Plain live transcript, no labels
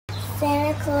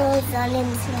Santa Claus on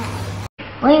his way.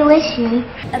 We wish you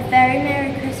A very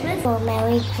Merry Christmas or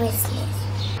Merry Christmas.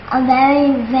 a very,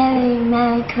 very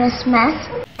Merry Christmas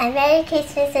A Merry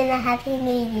Christmas and a Happy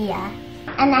New Year.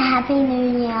 and a Happy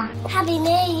New Year. Happy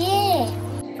New Year!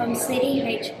 From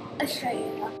CDH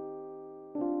Australia.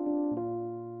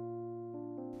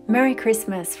 Merry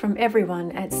Christmas from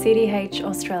everyone at CDH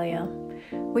Australia.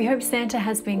 We hope Santa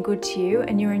has been good to you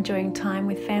and you're enjoying time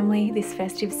with family this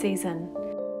festive season.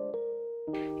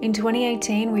 In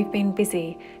 2018, we've been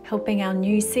busy helping our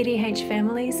new CDH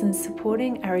families and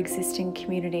supporting our existing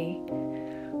community.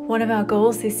 One of our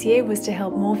goals this year was to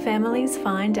help more families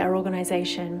find our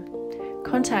organisation.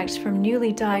 Contact from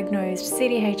newly diagnosed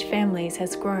CDH families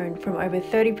has grown from over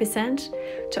 30%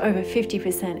 to over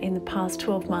 50% in the past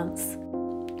 12 months.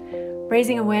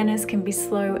 Raising awareness can be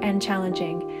slow and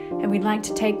challenging, and we'd like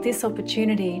to take this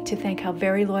opportunity to thank our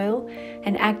very loyal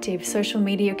and active social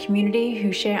media community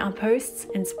who share our posts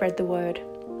and spread the word.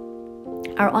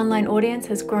 Our online audience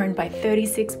has grown by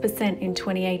 36% in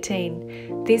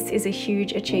 2018. This is a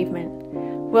huge achievement.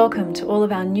 Welcome to all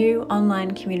of our new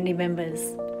online community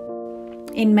members.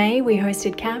 In May, we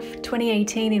hosted CAF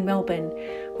 2018 in Melbourne,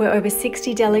 where over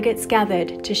 60 delegates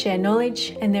gathered to share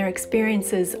knowledge and their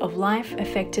experiences of life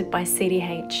affected by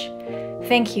CDH.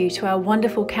 Thank you to our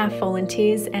wonderful CAF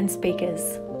volunteers and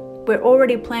speakers. We're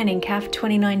already planning CAF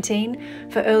 2019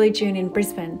 for early June in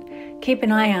Brisbane. Keep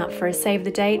an eye out for a save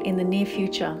the date in the near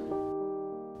future.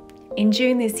 In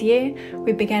June this year,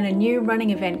 we began a new running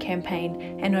event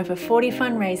campaign and over 40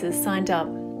 fundraisers signed up.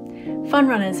 Fun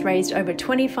runners raised over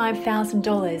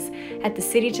 $25,000 at the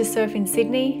City to Surf in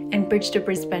Sydney and Bridge to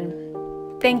Brisbane.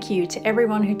 Thank you to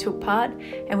everyone who took part,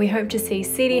 and we hope to see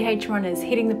CDH runners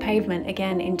hitting the pavement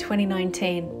again in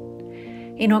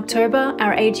 2019. In October,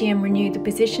 our AGM renewed the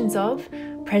positions of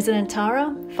President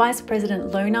Tara, Vice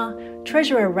President Lona,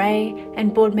 Treasurer Ray,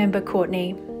 and Board Member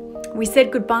Courtney. We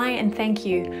said goodbye and thank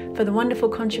you for the wonderful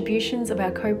contributions of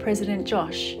our co-president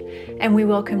Josh, and we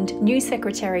welcomed new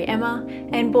Secretary Emma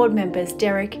and board members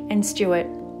Derek and Stuart.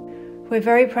 We're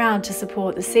very proud to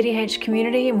support the CDH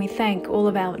community, and we thank all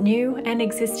of our new and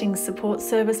existing support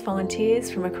service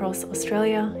volunteers from across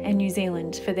Australia and New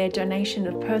Zealand for their donation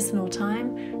of personal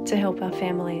time to help our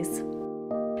families.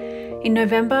 In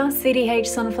November, CDH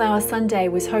Sunflower Sunday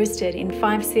was hosted in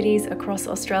 5 cities across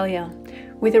Australia,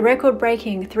 with a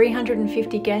record-breaking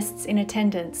 350 guests in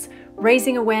attendance,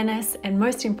 raising awareness and,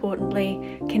 most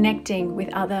importantly, connecting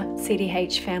with other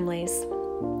CDH families.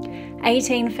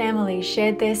 18 families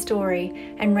shared their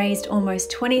story and raised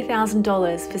almost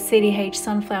 $20,000 for CDH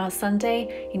Sunflower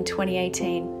Sunday in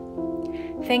 2018.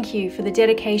 Thank you for the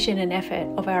dedication and effort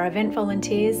of our event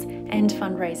volunteers and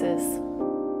fundraisers.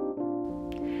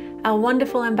 Our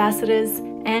wonderful ambassadors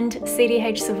and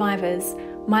CDH survivors,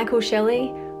 Michael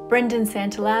Shelley, Brendan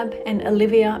Santalab and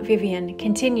Olivia Vivian,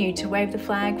 continue to wave the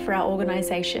flag for our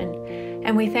organisation,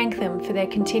 and we thank them for their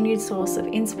continued source of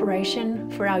inspiration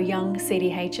for our young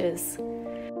CDHers.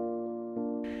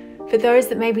 For those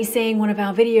that may be seeing one of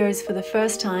our videos for the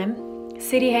first time,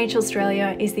 CDH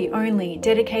Australia is the only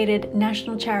dedicated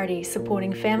national charity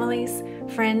supporting families,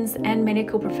 friends and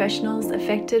medical professionals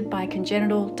affected by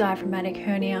congenital diaphragmatic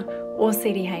hernia or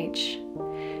CDH.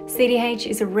 CDH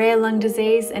is a rare lung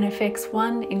disease and affects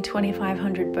 1 in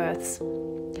 2,500 births.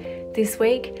 This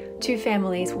week, 2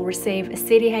 families will receive a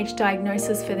CDH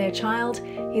diagnosis for their child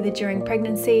either during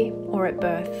pregnancy or at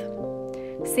birth.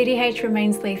 CDH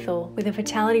remains lethal with a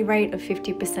fatality rate of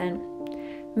 50%.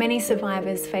 Many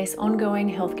survivors face ongoing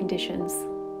health conditions.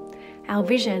 Our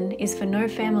vision is for no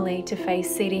family to face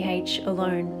CDH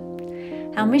alone.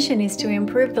 Our mission is to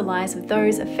improve the lives of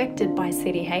those affected by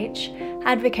CDH,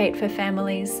 advocate for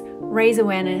families, raise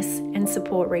awareness and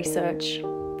support research.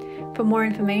 For more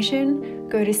information,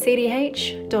 go to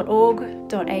cdh.org.au.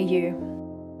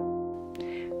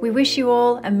 We wish you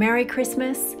all a Merry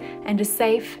Christmas and a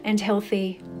safe and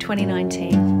healthy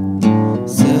 2019.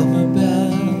 Silver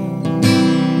bells,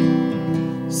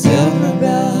 silver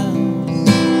bells,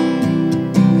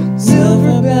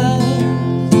 silver bells,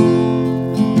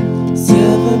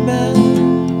 silver bells.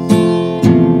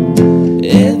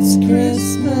 It's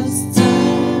Christmas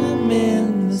time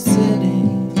in the city.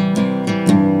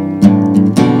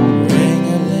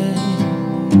 Ring-a-ling,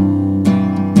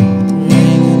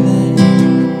 ring-a-ling.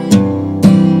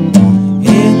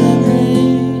 In the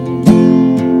rain,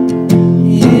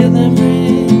 in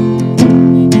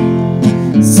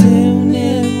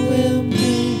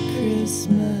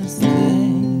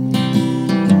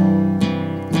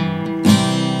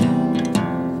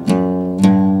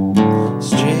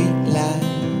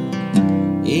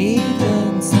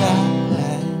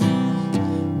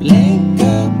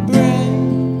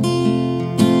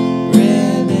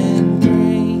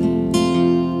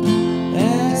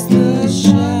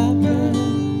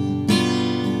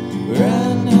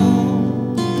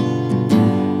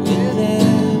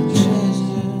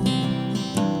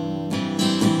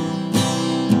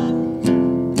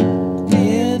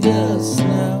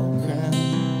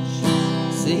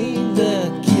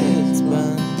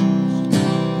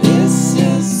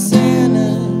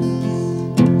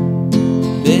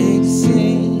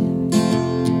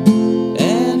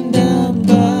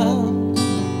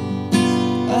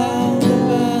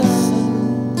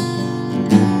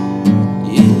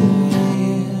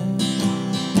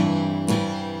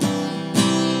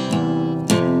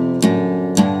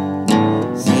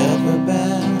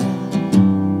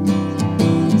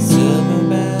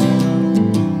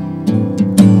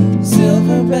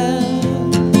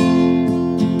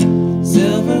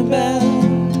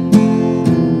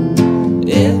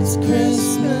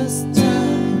Christmas time.